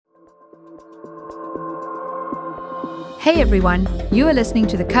Hey everyone, you are listening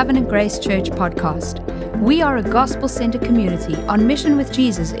to the Covenant Grace Church podcast. We are a gospel-centered community on mission with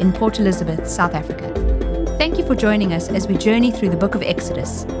Jesus in Port Elizabeth, South Africa. Thank you for joining us as we journey through the book of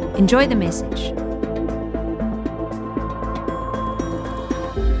Exodus. Enjoy the message.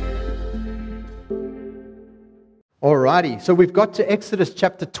 Alrighty, so we've got to Exodus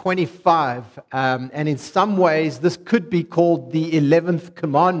chapter 25, and in some ways this could be called the 11th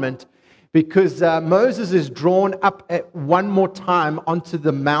commandment, because Moses is drawn up one more time onto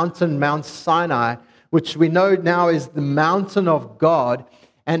the mountain, Mount Sinai, which we know now is the mountain of God.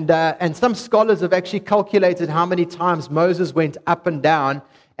 And some scholars have actually calculated how many times Moses went up and down,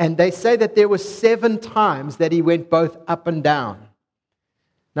 and they say that there were 7 times that he went both up and down.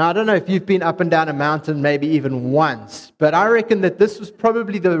 Now, I don't know if you've been up and down a mountain maybe even once, but I reckon that this was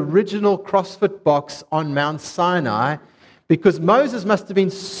probably the original CrossFit box on Mount Sinai, because Moses must have been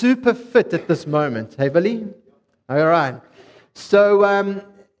super fit at this moment. Hey, Billy? All right. So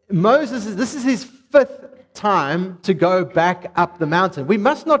this is his 5th time to go back up the mountain. We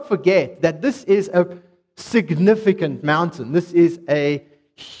must not forget that this is a significant mountain. This is a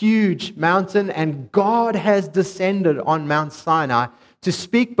huge mountain, and God has descended on Mount Sinai to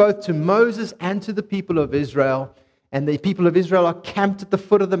speak both to Moses and to the people of Israel. And the people of Israel are camped at the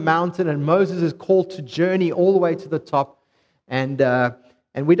foot of the mountain, and Moses is called to journey all the way to the top. And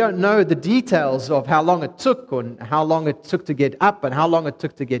we don't know the details of how long it took, and how long it took to get up, and how long it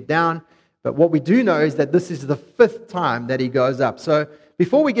took to get down. But what we do know is that this is the 5th time that he goes up. So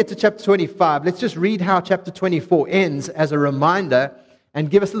before we get to chapter 25, let's just read how chapter 24 ends as a reminder and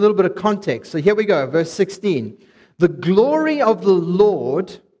give us a little bit of context. So here we go, verse 16. The glory of the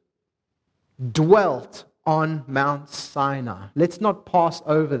Lord dwelt on Mount Sinai. Let's not pass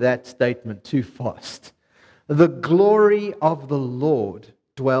over that statement too fast. The glory of the Lord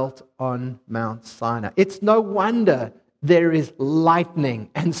dwelt on Mount Sinai. It's no wonder there is lightning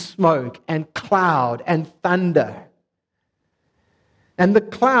and smoke and cloud and thunder. And the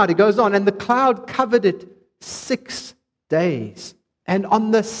cloud, it goes on, and the cloud covered it 6 days. And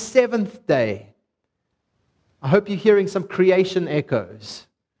on the 7th day, I hope you're hearing some creation echoes.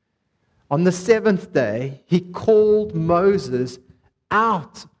 On the 7th day, he called Moses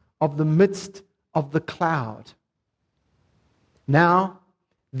out of the midst of the cloud. Now,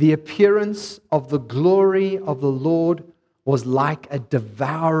 the appearance of the glory of the Lord was like a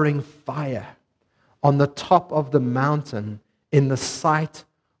devouring fire on the top of the mountain in the sight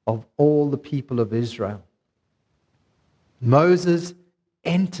of all the people of Israel. Moses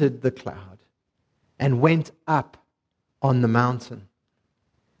entered the cloud and went up on the mountain.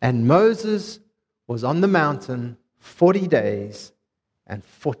 And Moses was on the mountain 40 days and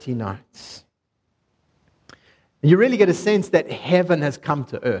 40 nights. You really get a sense that heaven has come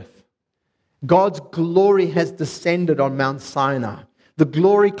to earth. God's glory has descended on Mount Sinai. The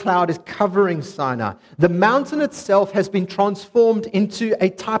glory cloud is covering Sinai. The mountain itself has been transformed into a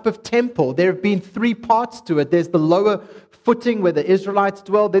type of temple. There have been 3 parts to it. There's the lower footing where the Israelites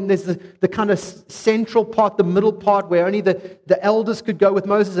dwell. Then there's the kind of central part, the middle part, where only the elders could go with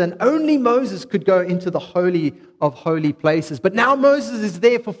Moses, and only Moses could go into the Holy of Holy Places. But now Moses is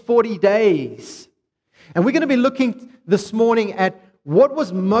there for 40 days. And we're going to be looking this morning at what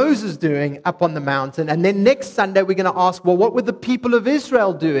was Moses doing up on the mountain. And then next Sunday, we're going to ask, well, what were the people of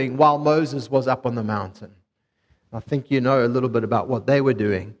Israel doing while Moses was up on the mountain? I think you know a little bit about what they were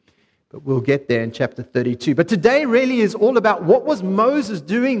doing, but we'll get there in chapter 32. But today really is all about what was Moses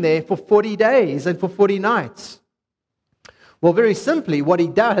doing there for 40 days and for 40 nights. Well, very simply, what he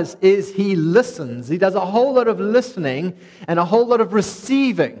does is he listens. He does a whole lot of listening and a whole lot of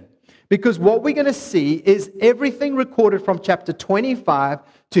receiving. Because what we're going to see is everything recorded from chapter 25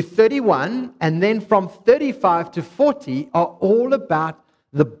 to 31, and then from 35 to 40 are all about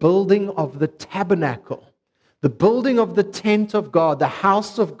the building of the tabernacle, the building of the tent of God, the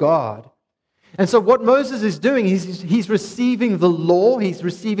house of God. And so what Moses is doing, he's receiving the law, he's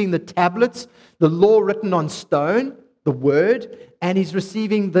receiving the tablets, the law written on stone, the word, and he's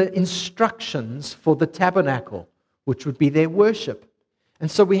receiving the instructions for the tabernacle, which would be their worship. And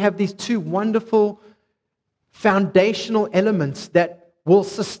so we have these 2 wonderful foundational elements that will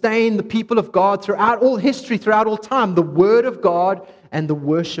sustain the people of God throughout all history, throughout all time, the Word of God and the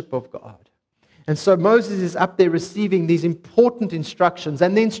worship of God. And so Moses is up there receiving these important instructions,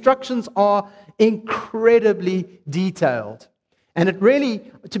 and the instructions are incredibly detailed. And it really,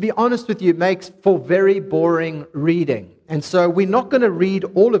 to be honest with you, makes for very boring reading. And so we're not going to read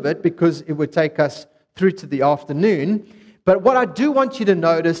all of it because it would take us through to the afternoon. But what I do want you to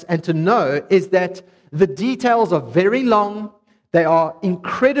notice and to know is that the details are very long, they are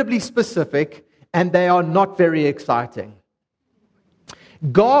incredibly specific, and they are not very exciting.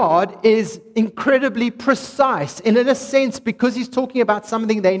 God is incredibly precise, and in a sense, because he's talking about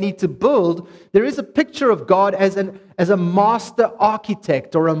something they need to build, there is a picture of God as a master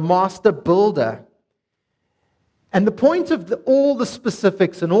architect or a master builder. And the point of all the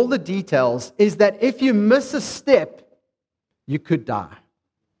specifics and all the details is that if you miss a step, you could die.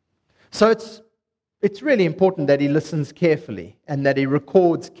 So it's really important that he listens carefully and that he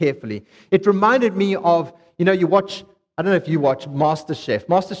records carefully. It reminded me of, you watch, I don't know if you watch MasterChef.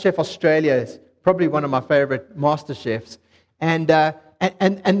 MasterChef Australia is probably one of my favorite MasterChefs. And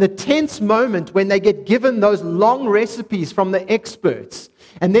the tense moment when they get given those long recipes from the experts,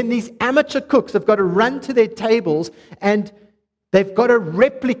 and then these amateur cooks have got to run to their tables and they've got to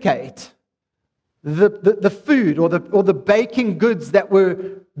replicate the food or the baking goods that were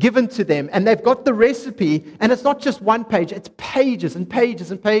given to them, and they've got the recipe, and it's not just one page, it's pages and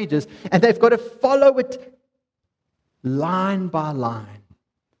pages and pages, and they've got to follow it line by line.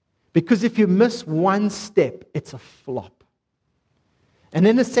 Because if you miss one step, it's a flop. And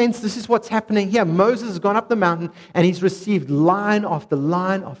in a sense, this is what's happening here. Moses has gone up the mountain and he's received line after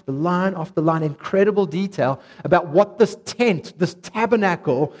line after line after line, incredible detail about what this tent, this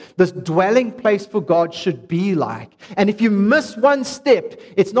tabernacle, this dwelling place for God should be like. And if you miss one step,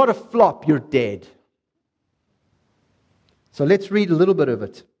 it's not a flop, you're dead. So let's read a little bit of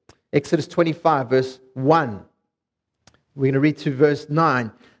it. Exodus 25, verse 1. We're going to read to verse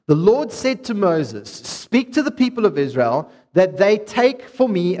 9. The Lord said to Moses, "Speak to the people of Israel that they take for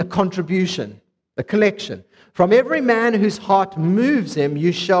me a contribution, a collection. From every man whose heart moves him,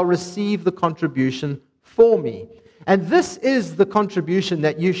 you shall receive the contribution for me. And this is the contribution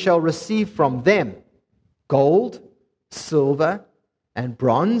that you shall receive from them: gold, silver, and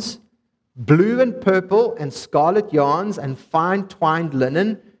bronze, blue and purple and scarlet yarns, and fine twined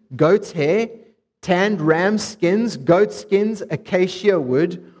linen, goat's hair, tanned ram skins, goat skins, acacia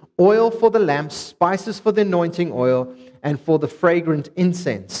wood, oil for the lamps, spices for the anointing oil, and for the fragrant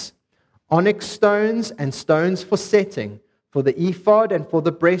incense, onyx stones and stones for setting, for the ephod and for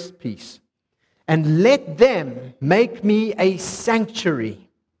the breastpiece. And let them make me a sanctuary,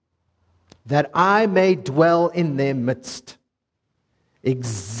 that I may dwell in their midst,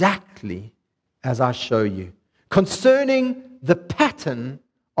 exactly as I show you. Concerning the pattern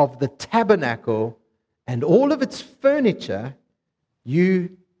of the tabernacle and all of its furniture,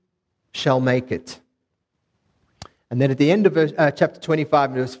 you shall make it." And then at the end of chapter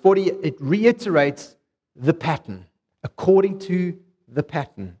 25, verse 40, it reiterates the pattern, according to the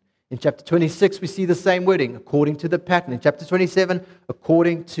pattern. In chapter 26, we see the same wording, according to the pattern. In chapter 27,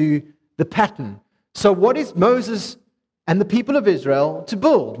 according to the pattern. So what is Moses and the people of Israel to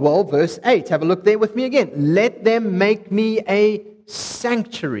build? Well, verse 8, have a look there with me again. Let them make me a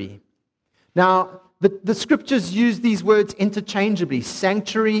sanctuary. Now, the scriptures use these words interchangeably,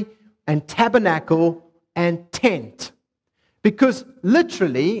 sanctuary and tabernacle and tent. Because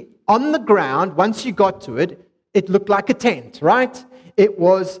literally, on the ground, once you got to it, it looked like a tent, right? It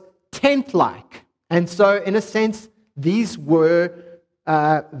was tent-like. And so, in a sense, these were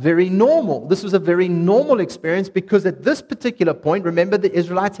very normal. This was a very normal experience because at this particular point, remember, the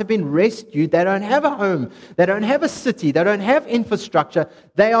Israelites have been rescued. They don't have a home. They don't have a city. They don't have infrastructure.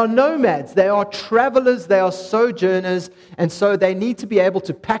 They are nomads. They are travelers. They are sojourners. And so they need to be able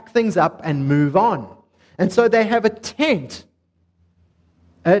to pack things up and move on. And so they have a tent.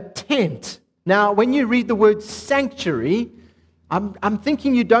 A tent. Now, when you read the word sanctuary, I'm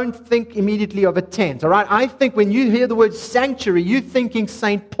thinking you don't think immediately of a tent, all right? I think when you hear the word sanctuary, you're thinking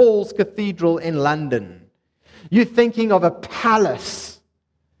St. Paul's Cathedral in London. You're thinking of a palace.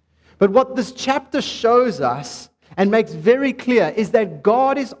 But what this chapter shows us and makes very clear is that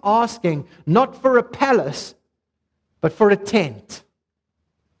God is asking not for a palace, but for a tent.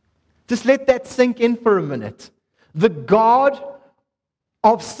 Just let that sink in for a minute. The God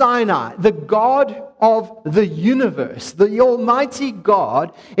of Sinai, the God of the universe, the Almighty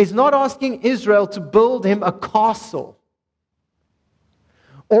God, is not asking Israel to build him a castle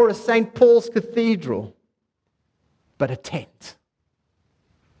or a St. Paul's Cathedral, but a tent.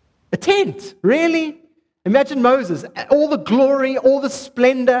 A tent, really? Imagine Moses, all the glory, all the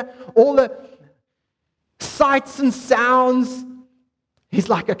splendor, all the sights and sounds. He's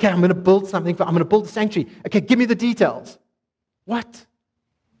like, okay, I'm going to build something. I'm going to build a sanctuary. Okay, give me the details. What?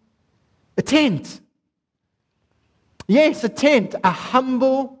 A tent. Yes, a tent. A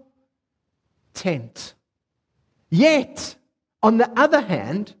humble tent. Yet, on the other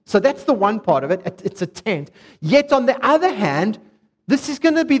hand, so that's the one part of it. It's a tent. Yet, on the other hand, this is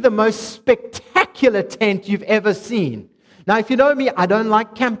going to be the most spectacular tent you've ever seen. Now, if you know me, I don't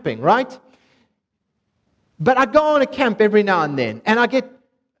like camping, right? But I go on a camp every now and then, and I get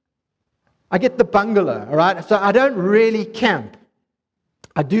the bungalow, all right? So I don't really camp.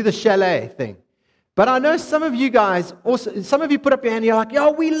 I do the chalet thing. But I know some of you guys also, some of you put up your hand and you're like,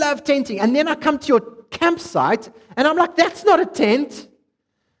 "Yo, we love tenting." And then I come to your campsite, and I'm like, "That's not a tent.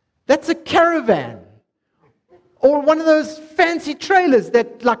 That's a caravan." Or one of those fancy trailers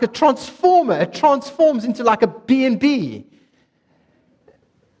that, like a transformer, it transforms into like a B&B.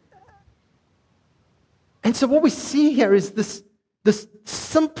 And so what we see here is this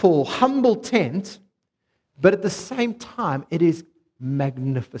simple, humble tent, but at the same time, it is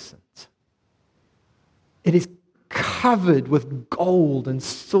magnificent. It is covered with gold and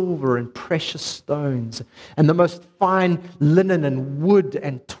silver and precious stones and the most fine linen and wood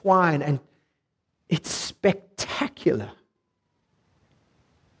and twine, and it's spectacular.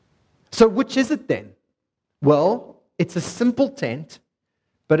 So which is it then? Well, it's a simple tent,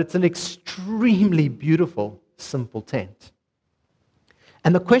 but it's an extremely beautiful simple tent.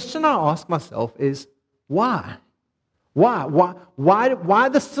 And the question I ask myself is, why? Why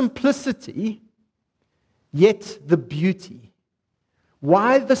the simplicity, yet the beauty?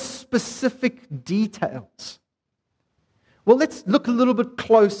 Why the specific details? Well, let's look a little bit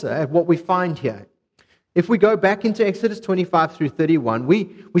closer at what we find here. If we go back into Exodus 25 through 31, we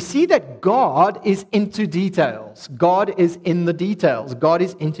see that God is into details. God is in the details. God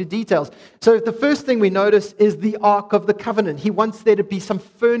is into details. So the first thing we notice is the Ark of the Covenant. He wants there to be some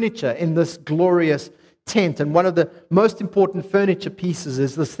furniture in this glorious tent. And one of the most important furniture pieces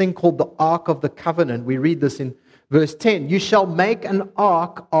is this thing called the Ark of the Covenant. We read this in verse 10. "You shall make an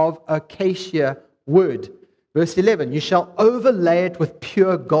ark of acacia wood." Verse 11, "You shall overlay it with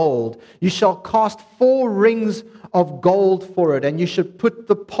pure gold. You shall cast 4 rings of gold for it, and you should put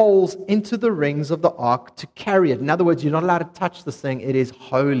the poles into the rings of the ark to carry it." In other words, you're not allowed to touch this thing. It is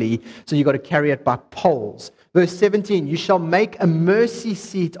holy, so you've got to carry it by poles. Verse 17, "You shall make a mercy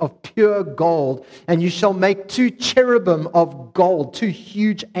seat of pure gold, and you shall make 2 cherubim of gold, 2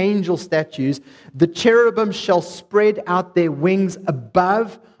 huge angel statues. The cherubim shall spread out their wings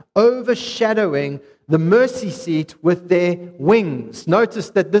above, overshadowing the mercy seat with their wings."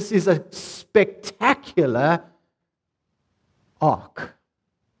 Notice that this is a spectacular ark.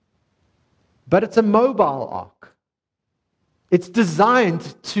 But it's a mobile ark. It's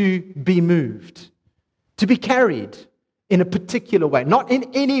designed to be moved, to be carried in a particular way. Not in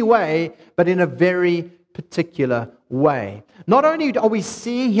any way, but in a very particular way. Not only are we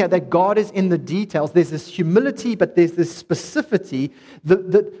seeing here that God is in the details, there's this humility, but there's this specificity.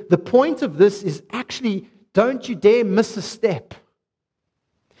 The point of this is actually, don't you dare miss a step.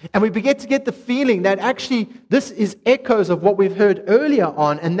 And we begin to get the feeling that actually this is echoes of what we've heard earlier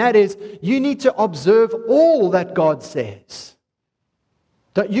on, and that is, you need to observe all that God says.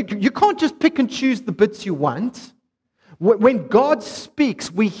 You can't just pick and choose the bits you want. When God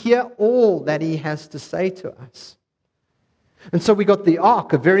speaks, we hear all that He has to say to us. And so we got the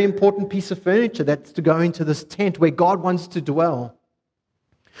ark, a very important piece of furniture that's to go into this tent where God wants to dwell.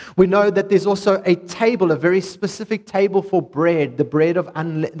 We know that there's also a table, a very specific table for bread, the bread of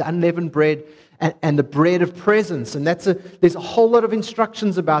the unleavened bread and the bread of presence. And there's a whole lot of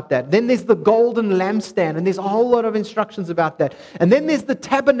instructions about that. Then there's the golden lampstand, and there's a whole lot of instructions about that. And then there's the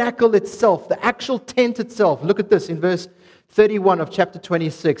tabernacle itself, the actual tent itself. Look at this in verse 31 of chapter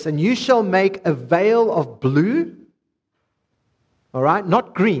 26. "And you shall make a veil of blue," all right,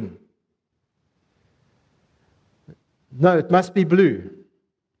 not green. No, it must be blue.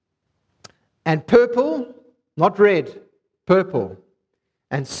 "And purple," not red, purple.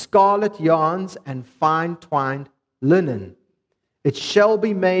 "And scarlet yarns and fine twined linen. It shall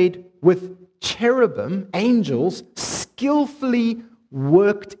be made with cherubim," angels, "skillfully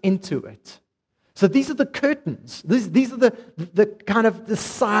worked into it." So these are the curtains. These are the kind of the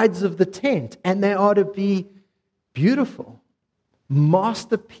sides of the tent. And they are to be beautiful,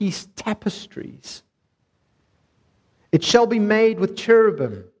 masterpiece tapestries. "It shall be made with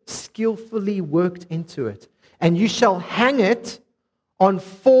cherubim, skillfully worked into it. And you shall hang it on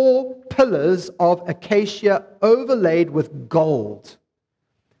 4 pillars of acacia overlaid with gold,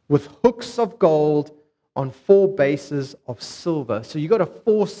 with hooks of gold on 4 bases of silver." So you got a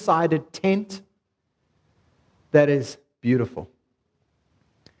 4-sided tent that is beautiful.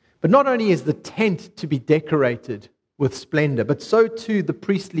 But not only is the tent to be decorated with splendor, but so too the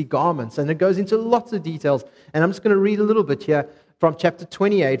priestly garments. And it goes into lots of details. And I'm just going to read a little bit here from chapter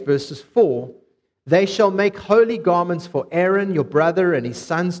 28, verses 4. "They shall make holy garments for Aaron, your brother, and his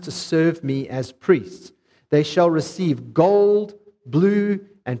sons to serve me as priests. They shall receive gold, blue,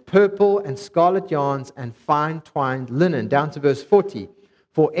 and purple, and scarlet yarns, and fine twined linen." Down to verse 40.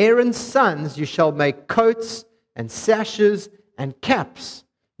 For Aaron's sons you shall make coats and sashes and caps.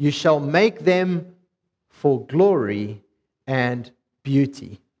 You shall make them for glory and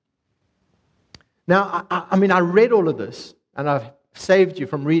beauty. Now, I read all of this, and I've saved you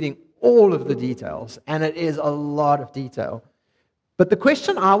from reading all of the details, and it is a lot of detail. But the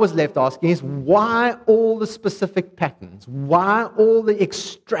question I was left asking is, why all the specific patterns? Why all the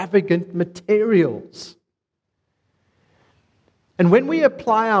extravagant materials? And when we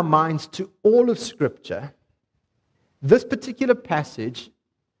apply our minds to all of Scripture, this particular passage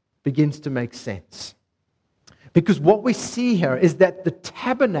begins to make sense. Because what we see here is that the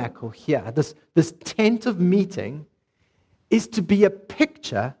tabernacle here, this tent of meeting, is to be a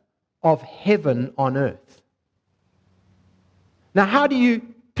picture of heaven on earth. Now, how do you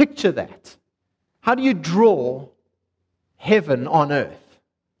picture that? How do you draw heaven on earth?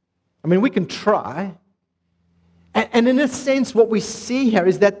 I mean, we can try. And in a sense, what we see here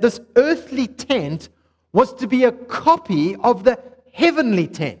is that this earthly tent was to be a copy of the heavenly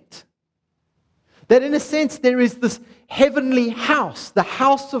tent. That in a sense, there is this heavenly house. The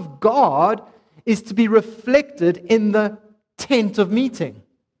house of God is to be reflected in the tent of meeting.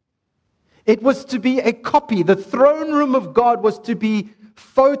 It was to be a copy. The throne room of God was to be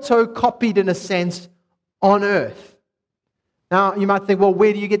photocopied, in a sense, on earth. Now, you might think, well,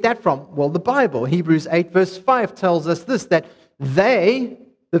 where do you get that from? Well, the Bible. Hebrews 8 verse 5 tells us this, that they,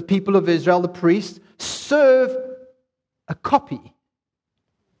 the people of Israel, the priests, serve a copy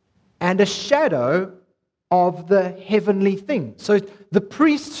and a shadow of the heavenly thing. So the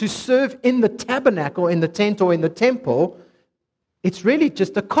priests who serve in the tabernacle, in the tent or in the temple, it's really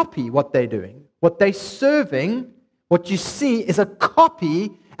just a copy what they're doing. What they're serving, what you see, is a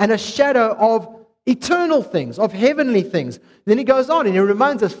copy and a shadow of eternal things, of heavenly things. Then he goes on and he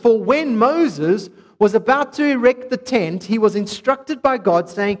reminds us, for when Moses was about to erect the tent, he was instructed by God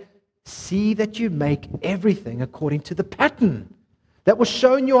saying, see that you make everything according to the pattern that was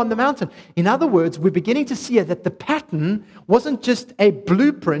shown you on the mountain. In other words, we're beginning to see that the pattern wasn't just a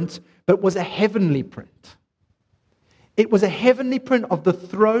blueprint, but was a heavenly print. It was a heavenly print of the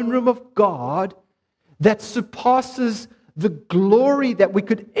throne room of God that surpasses the glory that we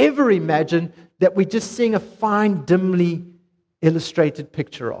could ever imagine, that we're just seeing a fine, dimly illustrated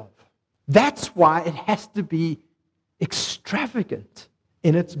picture of. That's why it has to be extravagant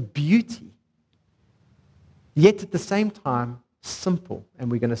in its beauty, yet at the same time, simple,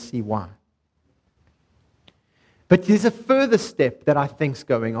 and we're going to see why. But there's a further step that I think's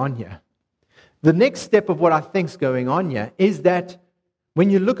going on here. The next step of what I think's going on here is that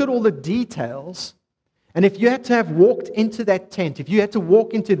when you look at all the details, and if you had to have walked into that tent, if you had to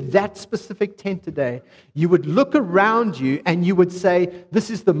walk into that specific tent today, you would look around you and you would say, this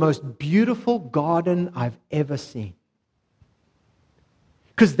is the most beautiful garden I've ever seen.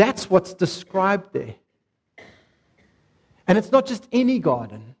 Because that's what's described there. And it's not just any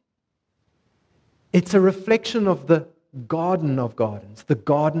garden. It's a reflection of the Garden of Gardens, the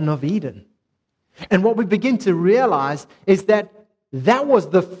Garden of Eden. And what we begin to realize is that that was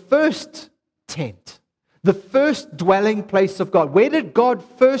the first tent, the first dwelling place of God. Where did God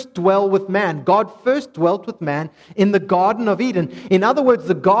first dwell with man? God first dwelt with man in the Garden of Eden. In other words,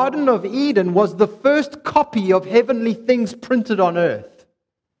 the Garden of Eden was the first copy of heavenly things printed on earth.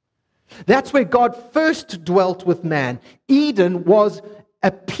 That's where God first dwelt with man. Eden was a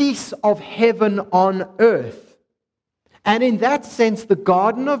piece of heaven on earth. And in that sense, the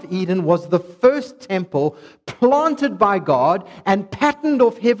Garden of Eden was the first temple planted by God and patterned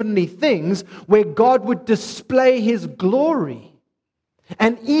of heavenly things where God would display His glory.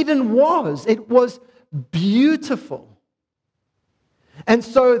 And Eden it was beautiful. And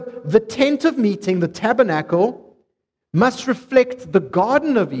so the tent of meeting, the tabernacle, must reflect the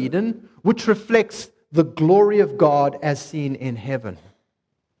Garden of Eden, which reflects the glory of God as seen in heaven.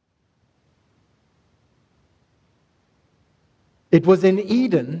 It was in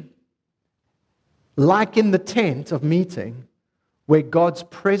Eden, like in the tent of meeting, where God's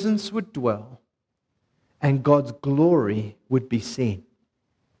presence would dwell and God's glory would be seen.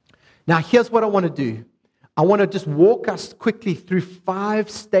 Now, here's what I want to do. I want to just walk us quickly through 5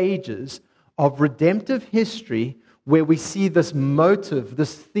 stages of redemptive history where we see this motive,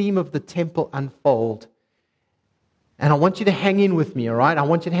 this theme of the temple unfold. And I want you to hang in with me, all right? I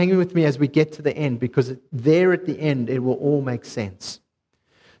want you to hang in with me as we get to the end, because there at the end, it will all make sense.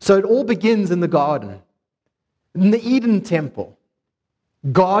 So it all begins in the garden, in the Eden temple.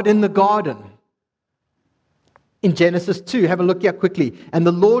 God in the garden. In Genesis 2, have a look here quickly. And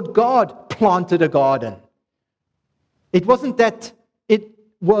the Lord God planted a garden. It wasn't that it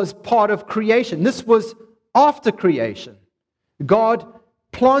was part of creation. This was after creation. God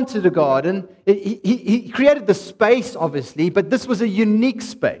planted a garden. He created the space, obviously, but this was a unique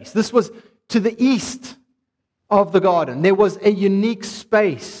space. This was to the east of the garden. There was a unique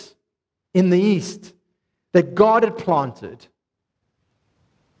space in the east that God had planted.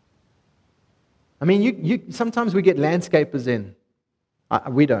 I mean, sometimes we get landscapers in.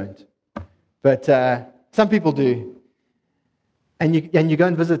 We don't. But some people do. And you go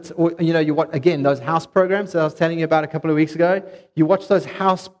and visit, or you watch, again, those house programs that I was telling you about a couple of weeks ago. You watch those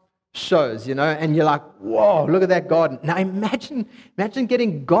house shows, and you're like, whoa, look at that garden. Now imagine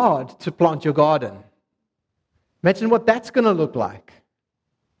getting God to plant your garden. Imagine what that's going to look like.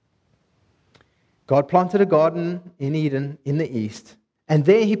 God planted a garden in Eden in the east, and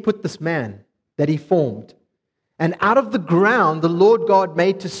there he put this man that he formed. And out of the ground, the Lord God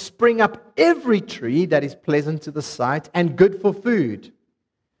made to spring up every tree that is pleasant to the sight and good for food.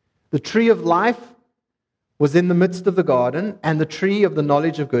 The tree of life was in the midst of the garden, and the tree of the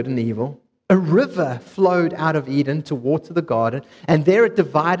knowledge of good and evil. A river flowed out of Eden to water the garden, and there it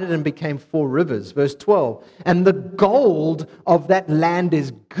divided and became 4 rivers. Verse 12, and the gold of that land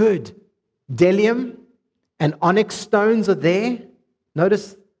is good. Bdellium and onyx stones are there.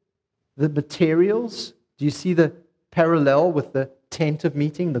 Notice the materials. Do you see the parallel with the tent of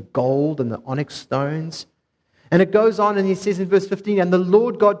meeting, the gold and the onyx stones? And it goes on, and he says in verse 15, and the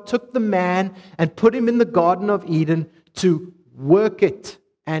Lord God took the man and put him in the Garden of Eden to work it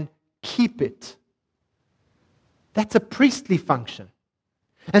and keep it. That's a priestly function.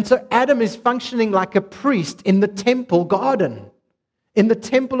 And so Adam is functioning like a priest in the temple garden, in the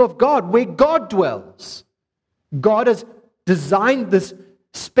temple of God, where God dwells. God has designed this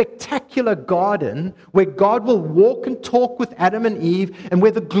spectacular garden where God will walk and talk with Adam and Eve, and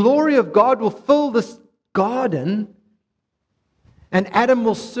where the glory of God will fill this garden, and Adam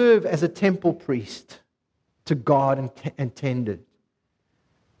will serve as a temple priest to God and tend it.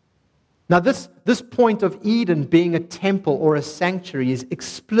 Now this point of Eden being a temple or a sanctuary is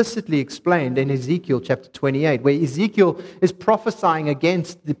explicitly explained in Ezekiel chapter 28, where Ezekiel is prophesying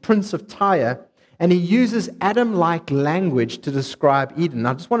against the prince of Tyre. And he uses Adam-like language to describe Eden.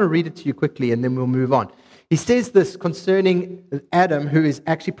 I just want to read it to you quickly, and then we'll move on. He says this concerning Adam, who is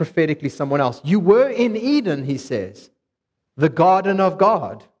actually prophetically someone else. You were in Eden, he says, the garden of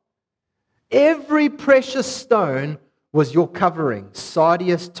God. Every precious stone was your covering.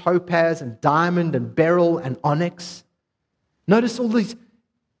 Sardius, topaz, and diamond, and beryl, and onyx. Notice all these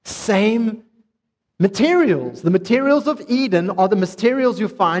same materials. The materials of Eden are the materials you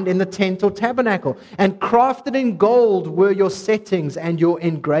find in the tent or tabernacle. And crafted in gold were your settings and your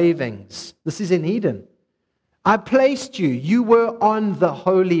engravings. This is in Eden. I placed you. You were on the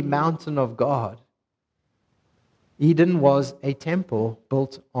holy mountain of God. Eden was a temple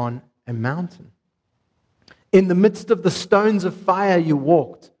built on a mountain. In the midst of the stones of fire you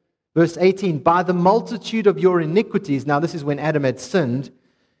walked. Verse 18, by the multitude of your iniquities. Now this is when Adam had sinned.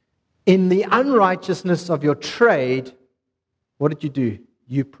 In the unrighteousness of your trade, what did you do?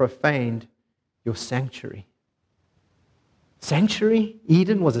 You profaned your sanctuary. Sanctuary?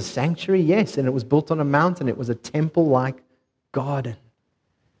 Eden was a sanctuary, yes, and it was built on a mountain. It was a temple-like garden.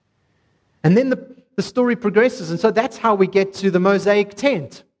 And then the story progresses, and so that's how we get to the Mosaic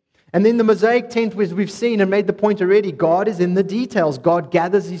tent. And then the Mosaic tent, as we've seen and made the point already, God is in the details. God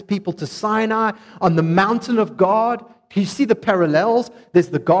gathers his people to Sinai on the mountain of God. You see the parallels. There's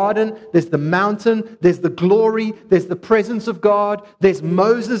the garden, there's the mountain, there's the glory, there's the presence of God, there's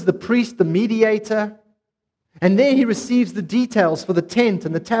Moses, the priest, the mediator. And there he receives the details for the tent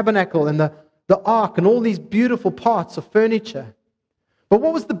and the tabernacle and the ark and all these beautiful parts of furniture. But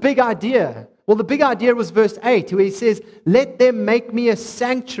what was the big idea? Well, the big idea was verse 8, where he says, let them make me a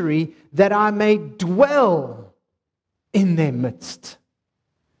sanctuary that I may dwell in their midst.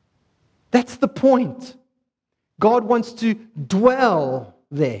 That's the point. God wants to dwell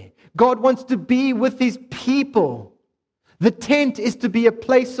there. God wants to be with his people. The tent is to be a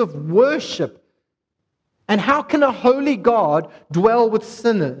place of worship. And how can a holy God dwell with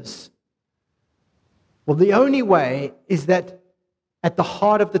sinners? Well, the only way is that at the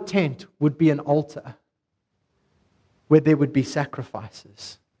heart of the tent would be an altar where there would be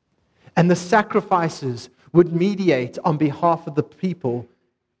sacrifices. And the sacrifices would mediate on behalf of the people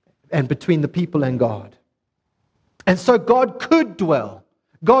and between the people and God. And so God could dwell.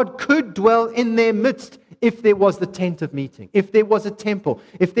 God could dwell in their midst if there was the tent of meeting, if there was a temple,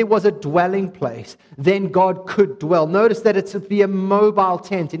 if there was a dwelling place, then God could dwell. Notice that it's to be a mobile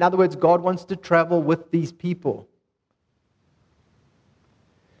tent. In other words, God wants to travel with these people.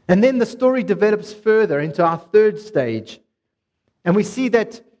 And then the story develops further into our third stage. And we see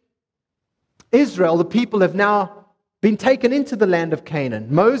that Israel, the people, have now been taken into the land of Canaan.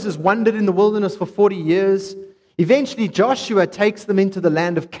 Moses wandered in the wilderness for 40 years. Eventually, Joshua takes them into the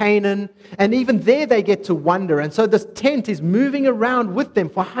land of Canaan, and even there they get to wander. And so this tent is moving around with them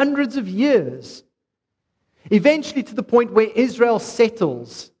for hundreds of years, eventually to the point where Israel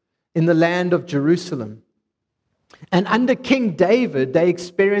settles in the land of Jerusalem. And under King David, they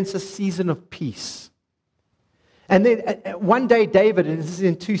experience a season of peace. And then one day David, and this is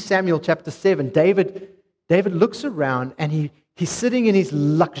in 2 Samuel chapter 7, David looks around and he's sitting in his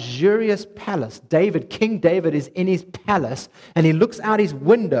luxurious palace. King David is in his palace, and he looks out his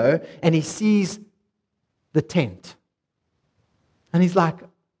window and he sees the tent. And he's like,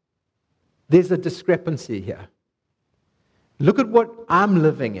 there's a discrepancy here. Look at what I'm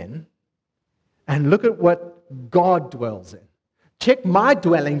living in, and look at what God dwells in. Check my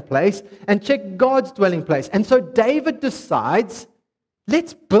dwelling place and check God's dwelling place. And so David decides,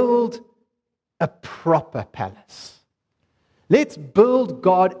 let's build a proper palace. Let's build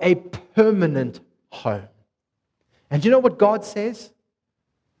God a permanent home. And do you know what God says?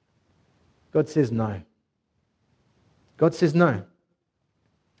 God says no. God says no.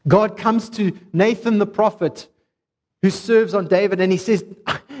 God comes to Nathan the prophet, who serves on David, and he says,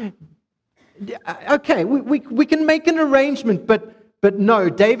 okay, we can make an arrangement, but no,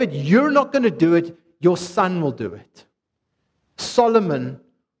 David, you're not going to do it. Your son will do it. Solomon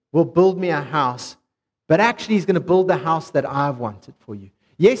will build me a house, but actually he's going to build the house that I've wanted for you.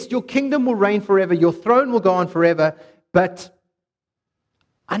 Yes, your kingdom will reign forever. Your throne will go on forever, but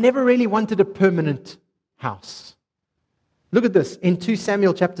I never really wanted a permanent house. Look at this. In 2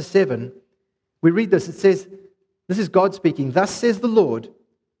 Samuel chapter 7, we read this. It says, this is God speaking. Thus says the Lord,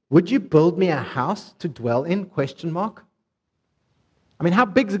 would you build me a house to dwell in? ? I mean, how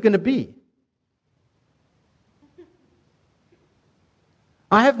big is it going to be?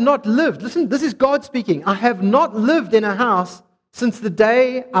 I have not lived. Listen, this is God speaking. I have not lived in a house since the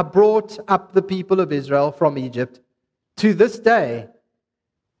day I brought up the people of Israel from Egypt to this day.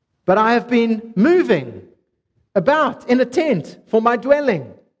 But I have been moving about in a tent for my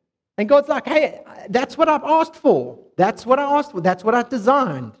dwelling. And God's like, hey, that's what I've asked for. That's what I asked for. That's what I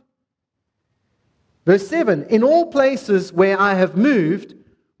designed. Verse 7, in all places where I have moved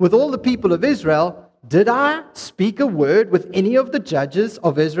with all the people of Israel, did I speak a word with any of the judges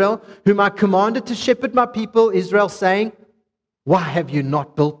of Israel, whom I commanded to shepherd my people Israel, saying, why have you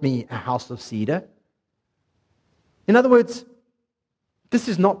not built me a house of cedar? In other words, this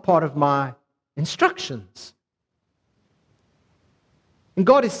is not part of my instructions. And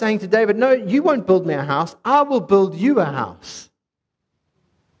God is saying to David, no, you won't build me a house. I will build you a house.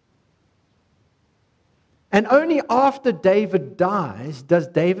 And only after David dies does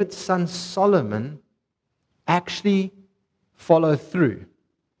David's son Solomon actually follow through.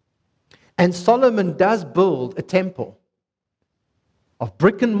 And Solomon does build a temple of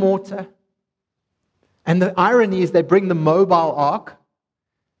brick and mortar. And the irony is they bring the mobile ark,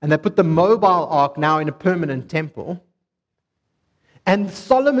 and they put the mobile ark now in a permanent temple. And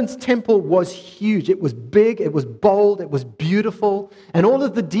Solomon's temple was huge. It was big, it was bold, it was beautiful. And all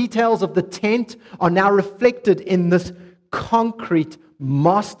of the details of the tent are now reflected in this concrete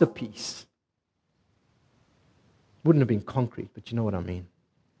masterpiece. Wouldn't have been concrete, but you know what I mean.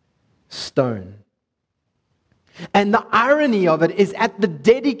 Stone. And the irony of it is at the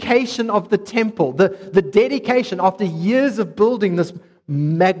dedication of the temple, the dedication after years of building this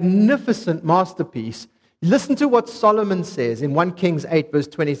magnificent masterpiece. Listen to what Solomon says in 1 Kings 8 verse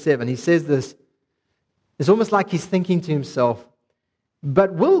 27. He says this. It's almost like he's thinking to himself,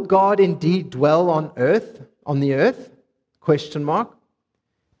 but will God indeed dwell on the earth? ?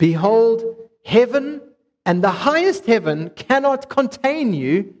 Behold, heaven and the highest heaven cannot contain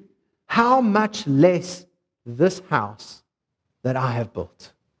you. How much less this house that I have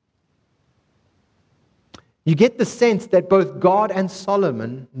built? You get the sense that both God and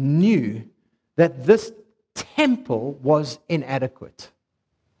Solomon knew that this temple was inadequate.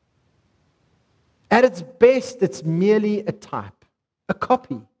 At its best, it's merely a type, a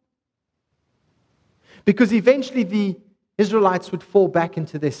copy. Because eventually the Israelites would fall back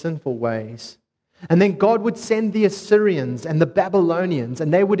into their sinful ways. And then God would send the Assyrians and the Babylonians,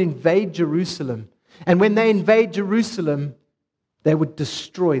 and they would invade Jerusalem. And when they invade Jerusalem, they would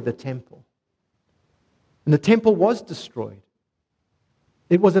destroy the temple. And the temple was destroyed.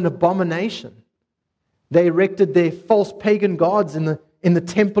 It was an abomination. They erected their false pagan gods in the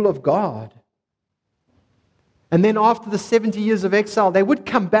temple of God. And then after the 70 years of exile, they would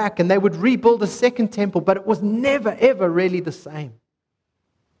come back and they would rebuild a second temple, but it was never, ever really the same.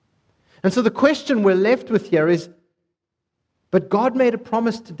 And so the question we're left with here is, but God made a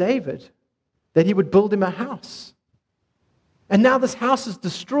promise to David that he would build him a house. And now this house is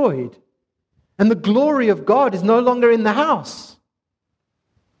destroyed. And the glory of God is no longer in the house.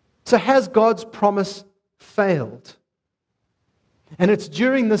 So has God's promise failed? And it's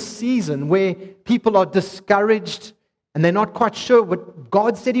during this season where people are discouraged and they're not quite sure what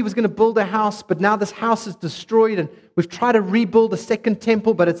God said He was going to build a house, but now this house is destroyed and we've tried to rebuild a second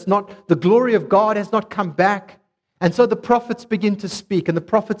temple, but it's not, the glory of God has not come back. And so the prophets begin to speak, and the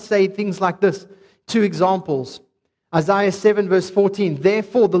prophets say things like this. 2 examples. Isaiah 7 verse 14,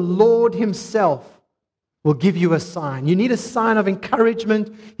 therefore the Lord Himself will give you a sign. You need a sign of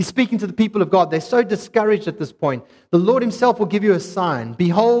encouragement. He's speaking to the people of God. They're so discouraged at this point. The Lord Himself will give you a sign.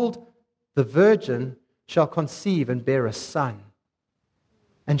 Behold, the virgin shall conceive and bear a son,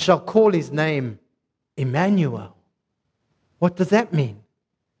 and shall call His name Emmanuel. What does that mean?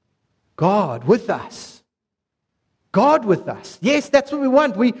 God with us. God with us. Yes, that's what we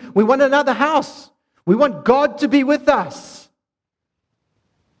want. We want another house. We want God to be with us.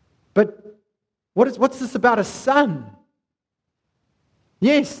 But what's this about a son?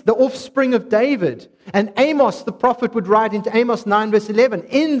 Yes, the offspring of David. And Amos, the prophet, would write into Amos 9 verse 11,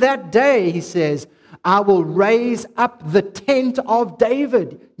 in that day, he says, I will raise up the tent of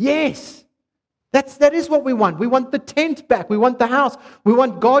David. Yes, that is what we want. We want the tent back. We want the house. We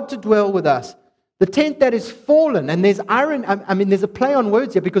want God to dwell with us. The tent that is fallen, and there's there's a play on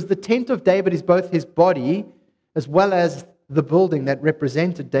words here, because the tent of David is both his body as well as the building that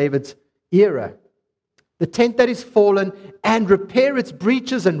represented David's era. The tent that is fallen, and repair its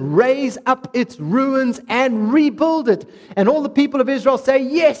breaches and raise up its ruins and rebuild it. And all the people of Israel say,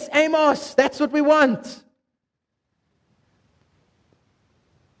 yes, Amos, that's what we want.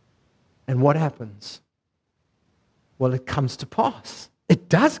 And what happens? Well, it comes to pass. It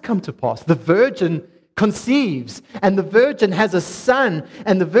does come to pass. The virgin conceives, and the virgin has a son,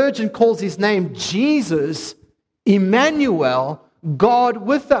 and the virgin calls his name Jesus, Emmanuel, God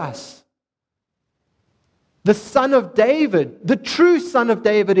with us. The son of David, the true son of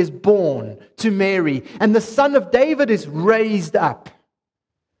David, is born to Mary, and the son of David is raised up.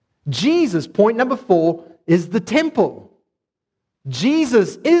 Jesus, point number 4, is the temple.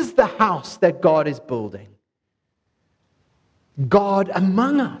 Jesus is the house that God is building. God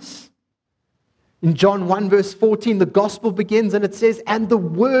among us. In John 1 verse 14, the gospel begins and it says, and the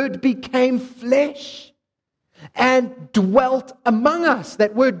word became flesh and dwelt among us.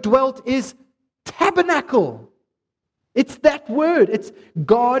 That word dwelt is tabernacle. It's that word. It's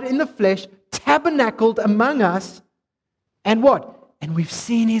God in the flesh tabernacled among us. And what? And we've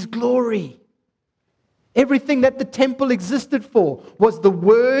seen His glory. Everything that the temple existed for was the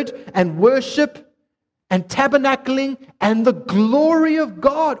word and worship and tabernacling and the glory of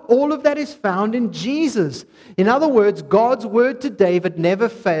God. All of that is found in Jesus. In other words, God's word to David never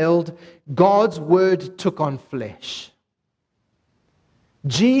failed. God's word took on flesh.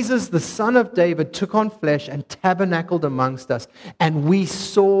 Jesus, the son of David, took on flesh and tabernacled amongst us. And we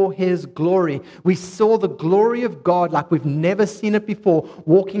saw His glory. We saw the glory of God like we've never seen it before,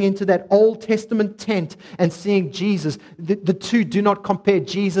 walking into that Old Testament tent and seeing Jesus. The two do not compare.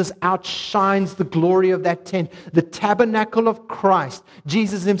 Jesus outshines the glory of that tent. The tabernacle of Christ.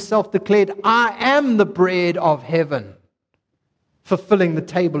 Jesus Himself declared, I am the bread of heaven, fulfilling the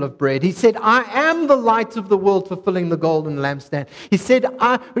table of bread. He said, I am the light of the world, fulfilling the golden lampstand. He said,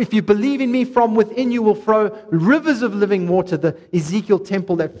 if you believe in me, from within you will flow rivers of living water, the Ezekiel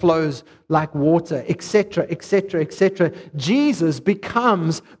temple that flows like water, etc., etc., etc. Jesus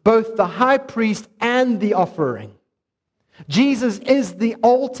becomes both the high priest and the offering. Jesus is the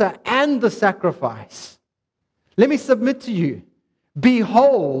altar and the sacrifice. Let me submit to you,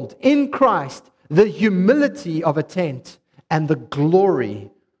 behold in Christ the humility of a tent and the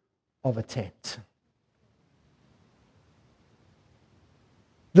glory of a tent.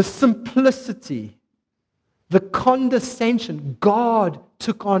 The simplicity, the condescension. God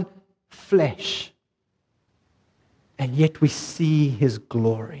took on flesh, and yet we see His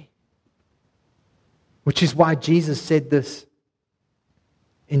glory. Which is why Jesus said this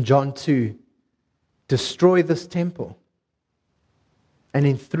in John 2, destroy this temple, and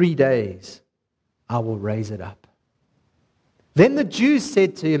in 3 days I will raise it up. Then the Jews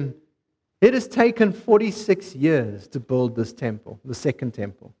said to Him, it has taken 46 years to build this temple, the second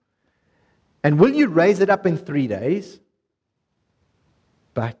temple. And will you raise it up in 3 days?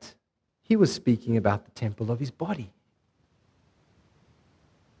 But He was speaking about the temple of His body.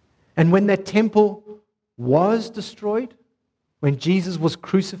 And when that temple was destroyed, when Jesus was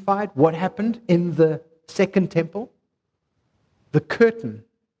crucified, what happened in the second temple? The curtain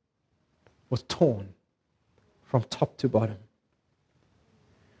was torn from top to bottom.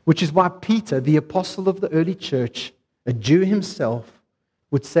 Which is why Peter, the apostle of the early church, a Jew himself,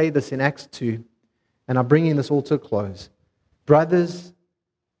 would say this in Acts 2, and I'm bringing this all to a close. Brothers,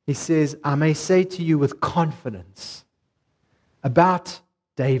 he says, I may say to you with confidence about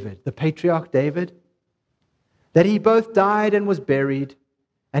David, the patriarch David, that he both died and was buried,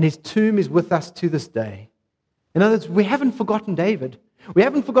 and his tomb is with us to this day. In other words, we haven't forgotten David. We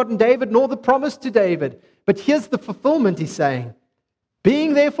haven't forgotten David, nor the promise to David. But here's the fulfillment, he's saying.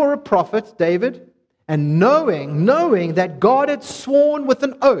 Being therefore a prophet, David, and knowing that God had sworn with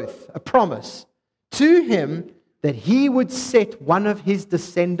an oath, a promise, to him that he would set one of his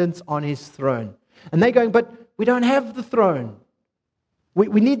descendants on his throne. And they're going, but we don't have the throne.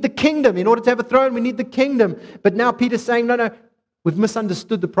 We need the kingdom. In order to have a throne, we need the kingdom. But now Peter's saying, no, we've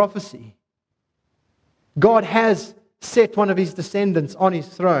misunderstood the prophecy. God has set one of his descendants on his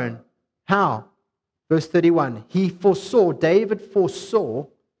throne. How? Verse 31, David foresaw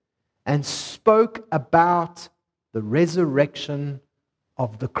and spoke about the resurrection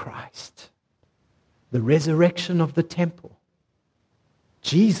of the Christ. The resurrection of the temple.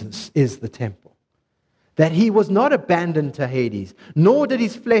 Jesus is the temple. That he was not abandoned to Hades, nor did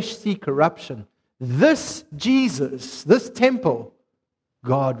his flesh see corruption. This Jesus, this temple,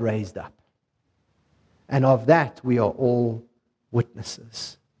 God raised up. And of that we are all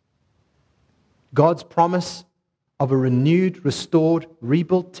witnesses. God's promise of a renewed, restored,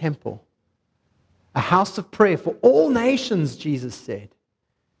 rebuilt temple, a house of prayer for all nations, Jesus said,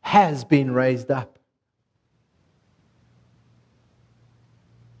 has been raised up.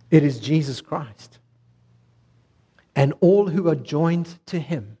 It is Jesus Christ. And all who are joined to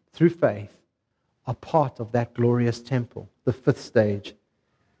him through faith are part of that glorious temple. The fifth stage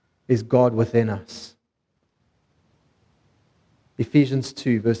is God within us. Ephesians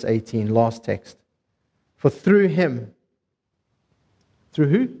 2, verse 18, last text. For through him, through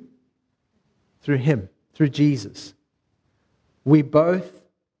who? Through him, through Jesus. We both,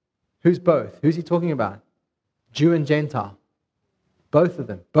 who's both? Who's he talking about? Jew and Gentile. Both of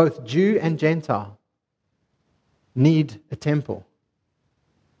them, both Jew and Gentile, need a temple.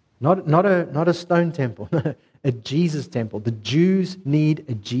 Not a stone temple, a Jesus temple. The Jews need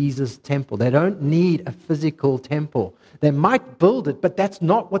a Jesus temple. They don't need a physical temple. They might build it, but that's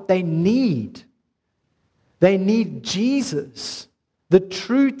not what they need. They need Jesus, the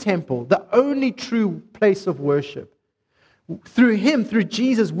true temple, the only true place of worship. Through him, through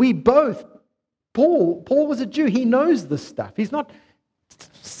Jesus, we both, Paul was a Jew. He knows this stuff. This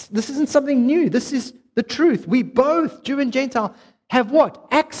isn't something new. This is the truth. We both, Jew and Gentile, have what?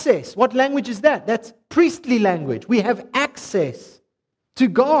 Access. What language is that? That's priestly language. We have access to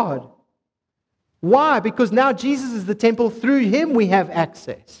God. Why? Because now Jesus is the temple. Through him we have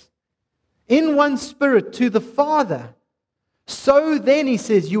access. In one spirit to the Father. So then, he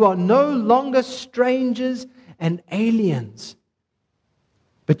says, you are no longer strangers and aliens,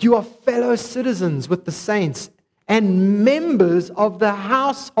 but you are fellow citizens with the saints and members of the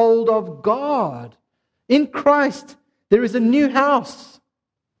household of God. In Christ, there is a new house.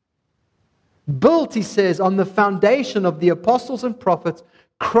 Built, he says, on the foundation of the apostles and prophets,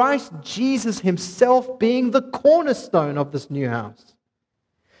 Christ Jesus himself being the cornerstone of this new house.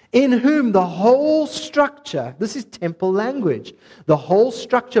 In whom the whole structure, this is temple language, the whole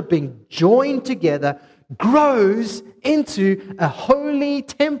structure being joined together grows into a holy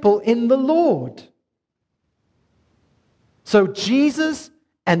temple in the Lord. So Jesus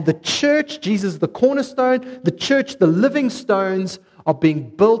and the church, Jesus the cornerstone, the church, the living stones, are being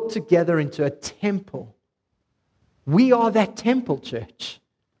built together into a temple. We are that temple, church,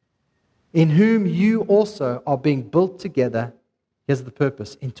 in whom you also are being built together, here's the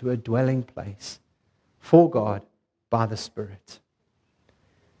purpose, into a dwelling place for God by the Spirit.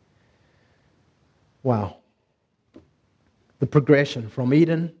 Wow. The progression from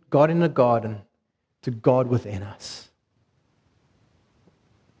Eden, God in a garden, to God within us.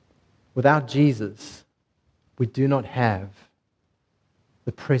 Without Jesus, we do not have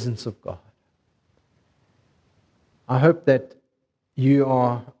the presence of God. I hope that you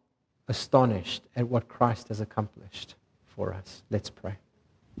are astonished at what Christ has accomplished for us. Let's pray.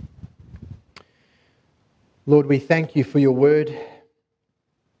 Lord, we thank you for your word.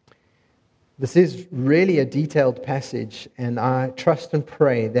 This is really a detailed passage, and I trust and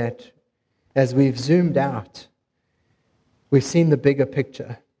pray that as we've zoomed out, we've seen the bigger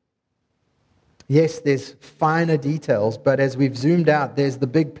picture. Yes, there's finer details, but as we've zoomed out, there's the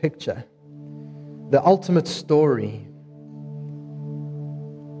big picture, the ultimate story.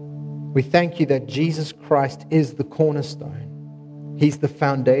 We thank you that Jesus Christ is the cornerstone. He's the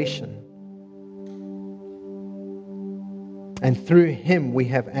foundation. And through him we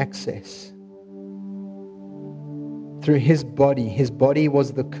have access. through his body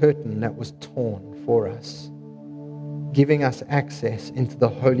was the curtain that was torn for us, giving us access into the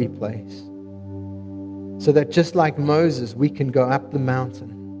holy place. So that just like Moses, we can go up the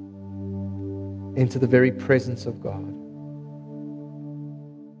mountain into the very presence of God.